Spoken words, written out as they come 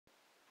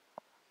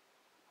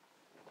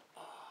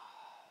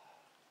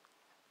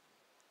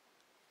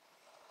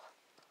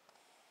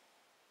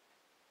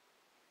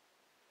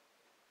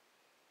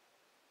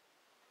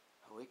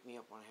wake me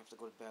up when I have to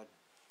go to bed.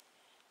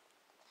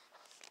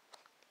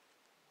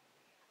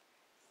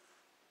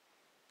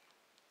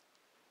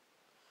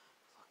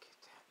 Look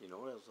at that. You know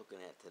what I was looking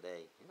at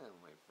today? Oh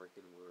my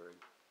freaking word.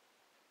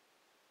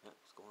 Yeah,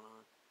 what's going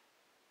on?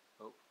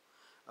 Oh,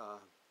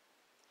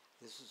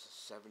 this is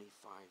a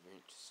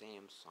 75-inch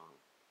Samsung.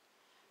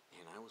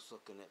 And I was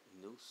looking at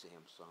new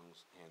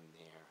Samsungs, and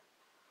they're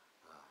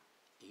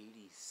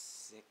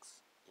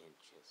 86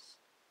 inches.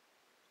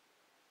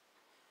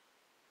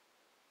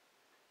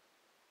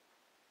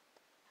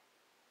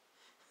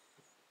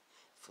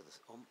 For this,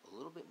 a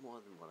little bit more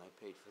than what I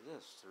paid for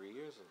this 3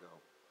 years ago.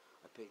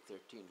 I paid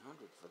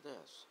 $1,300 for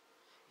this,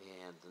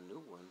 and the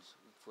new ones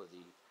for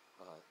the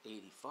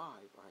 85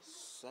 are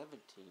 $1,700.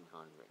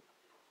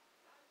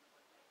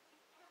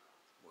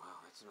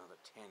 Wow, that's another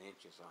 10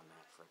 inches on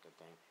that frickin'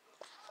 thing.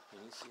 Can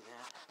you see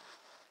that?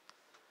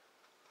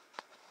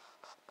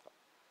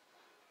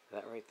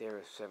 That right there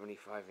is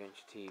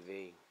 75-inch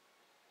TV.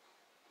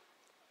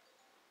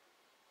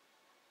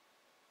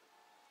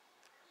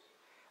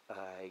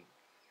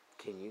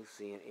 Can you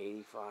see an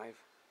 85?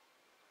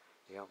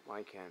 Yep,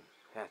 I can.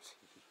 That's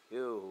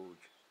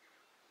huge.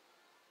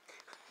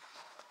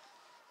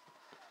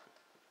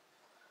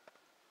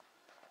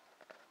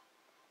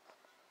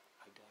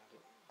 I got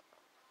it.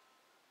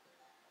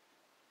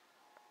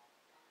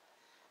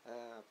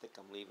 I think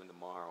I'm leaving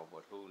tomorrow,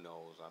 but who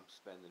knows? I'm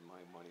spending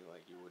my money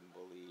like you wouldn't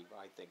believe.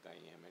 I think I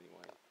am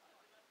anyway.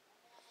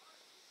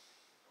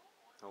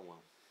 Oh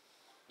well.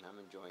 I'm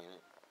enjoying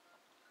it.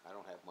 I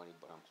don't have money,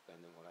 but I'm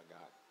spending what I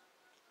got.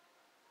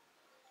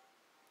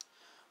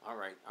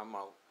 Alright, I'm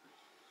out.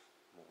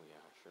 Oh yeah,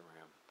 I sure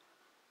am.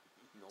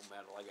 No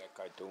metal, I got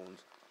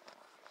cartoons.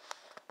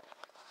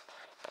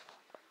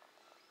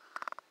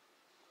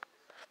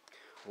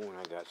 Oh, and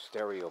I got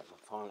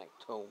stereophonic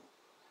too.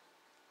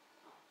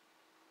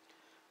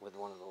 With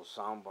one of those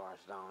sound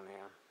bars down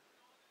there.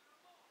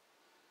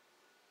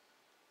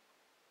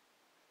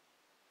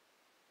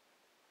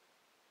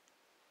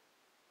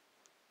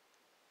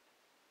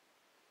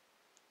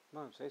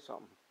 Come on, say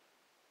something.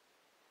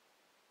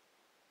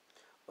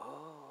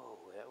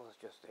 Oh, that was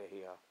just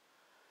a,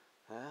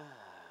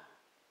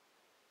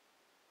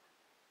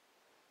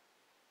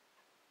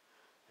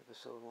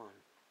 episode 1.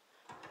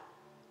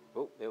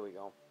 Oh, there we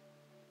go.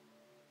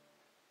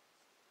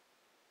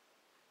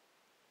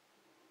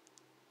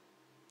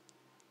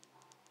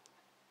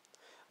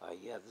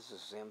 Yeah, this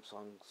is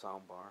Samsung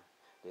soundbar.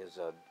 There's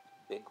a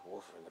big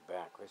woofer in the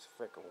back. This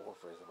frickin'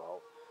 woofer is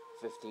about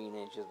 15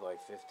 inches by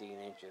 15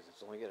 inches.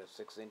 It's only got a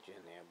 6-inch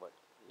in there, but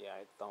yeah,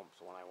 it thumps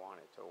when I want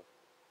it to.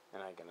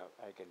 And I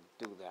can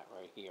do that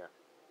right here.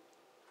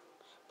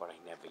 But I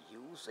never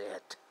use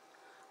it.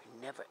 I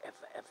never,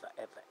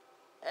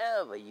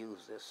 ever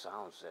use this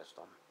sound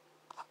system.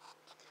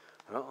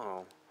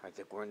 Uh-oh. I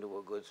think we're into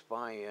a good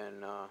spy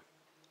and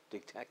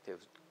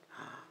detective.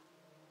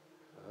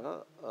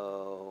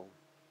 Uh-oh.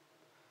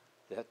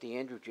 Is that the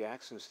Andrew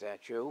Jackson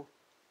statue?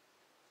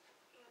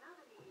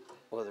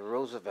 Or the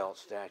Roosevelt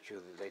statue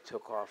that they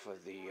took off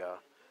of the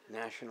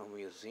National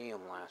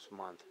Museum last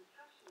month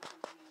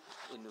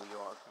in New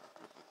York?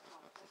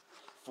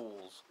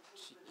 Fools.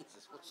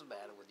 Jesus, what's the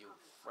matter with you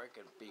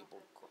frickin'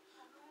 people?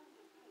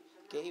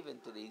 Cave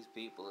into these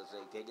people and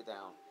say, take it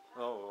down.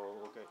 Oh,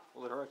 okay.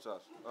 Well, it hurts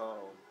us.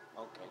 Oh,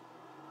 okay.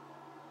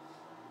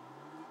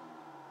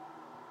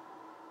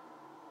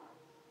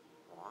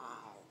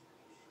 Wow.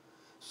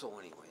 So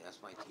anyway, that's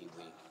my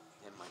TV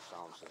and my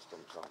sound system.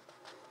 So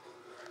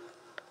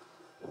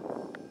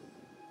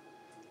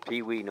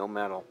Pee-wee, no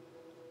metal.